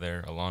over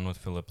there along with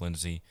Phillip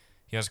Lindsay.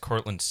 He has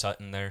Cortland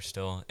Sutton there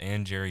still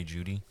and Jerry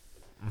Jeudy.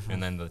 Mm-hmm.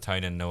 And then the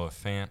tight end Noah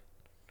Fant.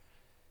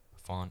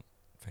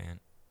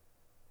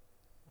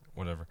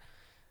 Whatever.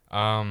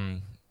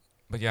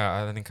 But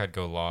yeah, I think I'd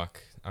go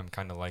Locke. I'm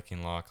kind of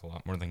liking Locke a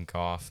lot more than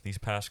Goff these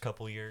past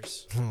couple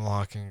years.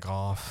 Lock and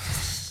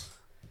Goff.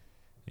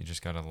 You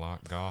just got to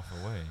lock Goff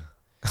away.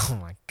 Oh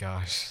my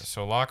gosh.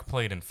 So Locke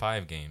played in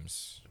 5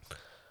 games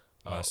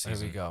last Here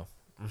season. we go.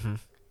 Mm-hmm.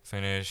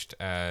 Finished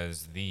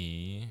as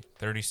the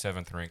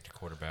 37th ranked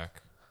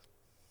quarterback.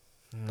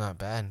 Not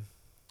bad.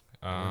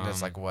 I mean,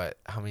 that's like what?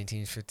 How many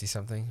teams? 50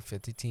 something?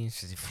 50 teams?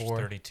 54?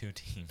 32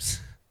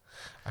 teams.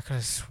 I could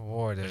have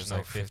swore There's there's no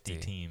like 50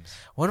 teams.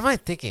 What am I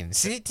thinking?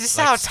 See, this is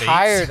Like how states?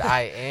 tired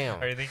I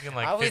am. Are you thinking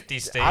like 50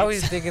 states? I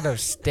was thinking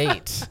of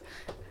states.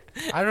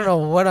 I don't know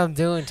what I'm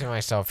doing to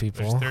myself,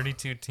 people. There's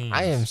 32 teams.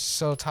 I am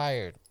so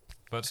tired.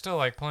 But still,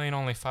 like playing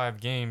only 5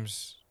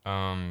 games,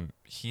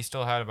 he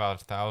still had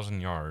about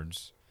 1,000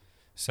 yards,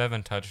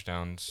 7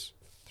 touchdowns,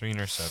 3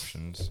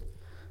 interceptions.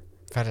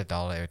 If I had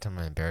 $1 every time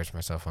I embarrass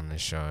myself on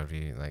this show, I'd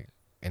be like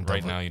in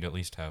Right double, now, you'd at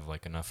least have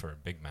like enough for a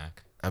Big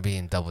Mac. I'd be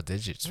in double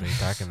digits. What are you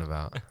talking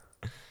about?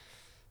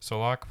 So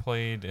Locke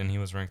played, and he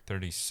was ranked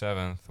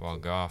 37th, while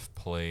Goff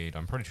played,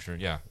 I'm pretty sure,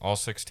 yeah, all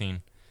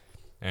 16.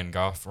 And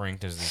Goff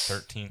ranked as the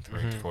 13th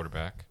ranked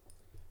quarterback.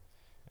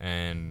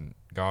 And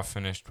Goff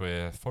finished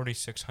with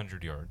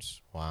 4,600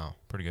 yards. Wow.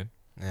 Pretty good.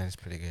 Yeah, it's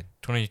pretty good.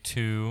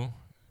 22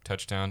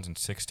 touchdowns and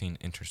 16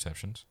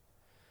 interceptions.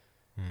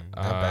 Not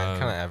bad.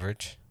 Kind of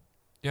average.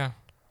 Yeah.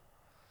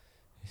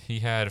 He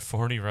had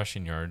 40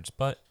 rushing yards,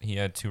 but he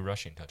had 2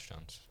 rushing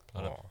touchdowns.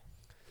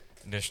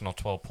 Additional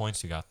 12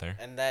 points you got there.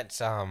 And that's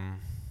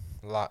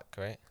Locke,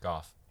 right?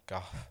 Goff.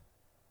 Goff.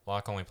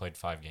 Locke only played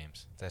 5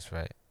 games. That's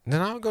right. Then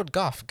I would go with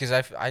Goff because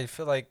I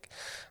feel like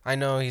I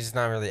know he's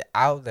not really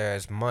out there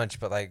as much,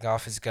 but like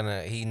Goff is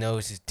he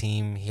knows his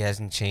team. He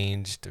hasn't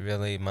changed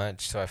really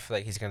much, so I feel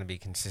like he's gonna be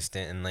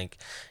consistent and like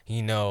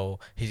he's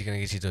gonna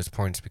get you those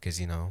points because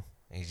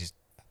he's just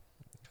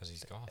Because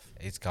he's Goff.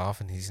 He's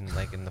Goff and he's in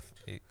the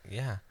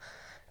yeah,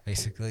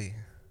 basically.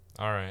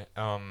 All right.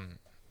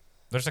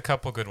 There's a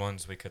couple good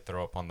ones we could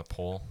throw up on the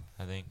poll,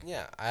 I think.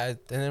 Yeah, and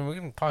then we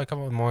can probably come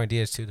up with more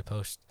ideas too to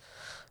post.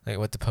 Like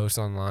what to post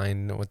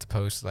online, what to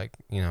post,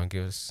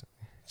 give us,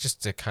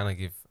 just to kind of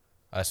give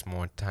us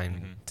more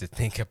time to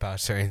think about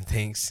certain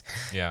things.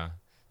 Yeah.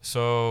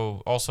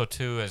 So also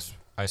too, as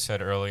I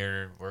said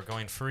earlier, we're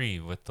going free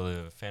with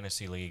the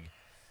fantasy league.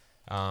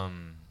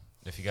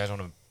 If you guys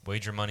want to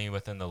wager money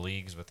within the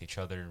leagues with each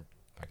other,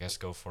 I guess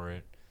go for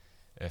it.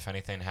 If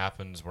anything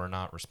happens, we're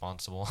not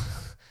responsible,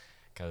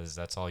 because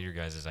that's all your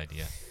guys'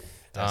 idea.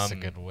 That's a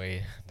good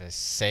way to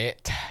say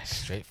it.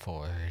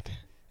 Straightforward.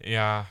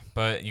 Yeah,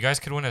 but you guys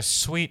could win a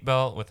sweet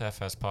belt with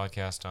FS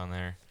Podcast on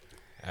there,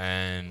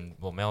 and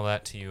we'll mail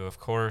that to you, of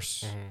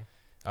course.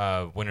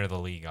 Winner of the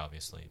league,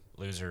 obviously.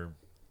 Loser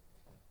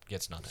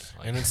gets nothing.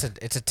 And it's a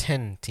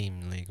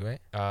 10-team league, right?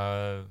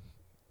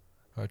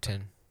 Or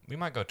 10. We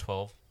might go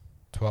 12.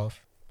 12.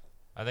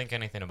 I think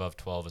anything above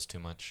 12 is too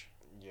much.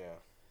 Yeah.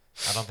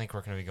 I don't think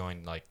we're going to be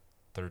going like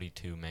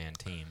 32-man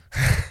team.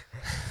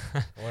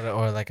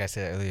 or like I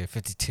said earlier,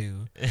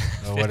 52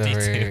 or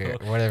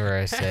 52. whatever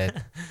I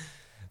said.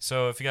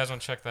 So if you guys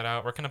want to check that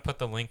out, we're going to put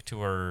the link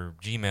to our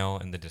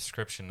Gmail in the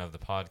description of the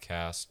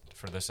podcast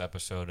for this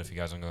episode. If you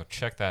guys want to go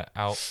check that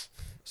out,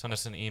 send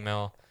us an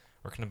email.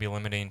 We're going to be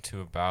limiting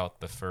to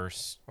about the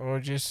first or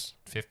just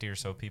 50 or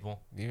so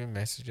people. Even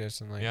message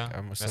us and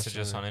message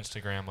us on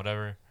Instagram,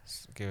 whatever.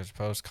 Give us a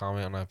post,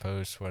 comment on our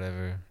post,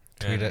 whatever.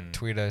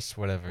 Tweet us,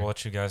 whatever. We'll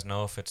let you guys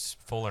know if it's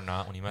full or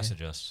not when you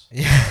message us.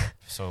 Yeah.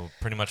 So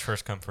pretty much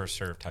first come, first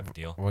serve type of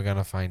deal. We're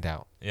gonna find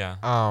out. Yeah.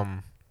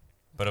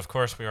 But of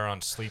course we are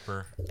on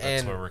Sleeper.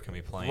 That's where we're gonna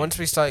be playing. Once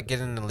we start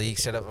getting the league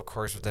set up, of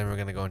course, then we're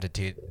gonna go into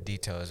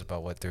details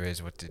about what there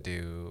is, what to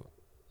do,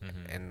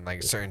 and like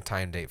a certain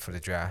time date for the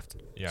draft.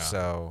 Yeah.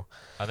 So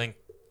I think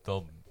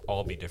they'll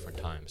all be different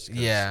times.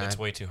 Yeah. It's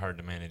way too hard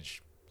to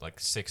manage like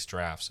 6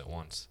 drafts at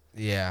once.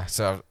 Yeah.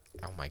 So.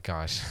 Oh my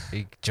gosh. Are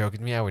you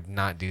joking me? I would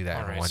not do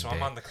that in one day. So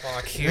I'm on the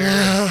clock here.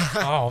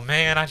 Oh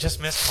man, I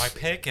just missed my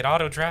pick. It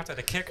auto drafted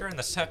a kicker in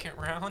the 2nd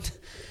round.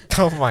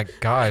 Oh my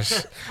gosh.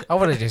 I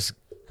would have just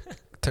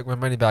took my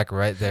money back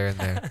right there and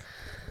there.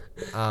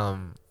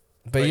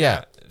 But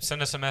yeah.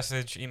 Send us a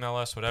message, email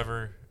us,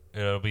 whatever.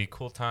 It'll be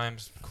cool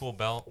times, cool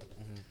belt.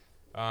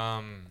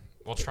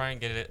 We'll try and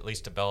get at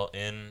least a belt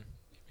in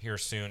here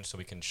soon, so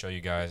we can show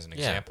you guys an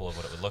example of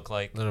what it would look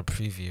like. Little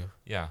preview.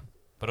 Yeah,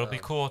 but it'll be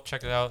cool.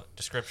 Check it out.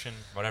 Description,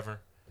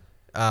 whatever.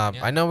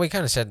 I know we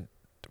kind of said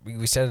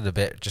we said it a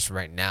bit just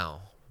right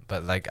now,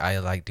 but like I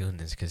like doing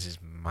this because it's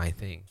my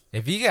thing.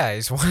 If you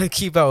guys want to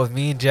keep up with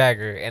me and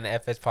Jagger and the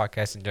FS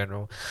podcast in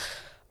general,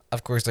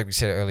 of course, like we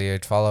said earlier,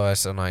 follow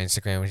us on our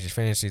Instagram, which is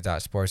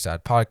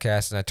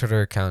fantasy.sports.podcast, and our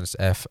Twitter account is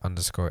F_S_podcast.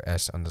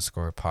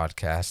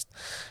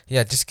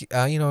 Yeah, just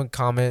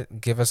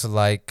comment, give us a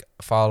like,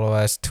 follow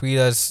us, tweet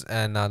us,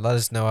 and let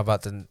us know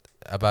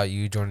about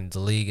you joining the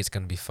league. It's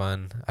gonna be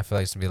fun. I feel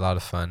like it's gonna be a lot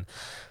of fun.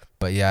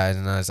 But yeah,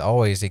 and as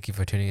always, thank you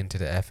for tuning into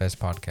the FS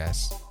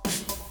podcast.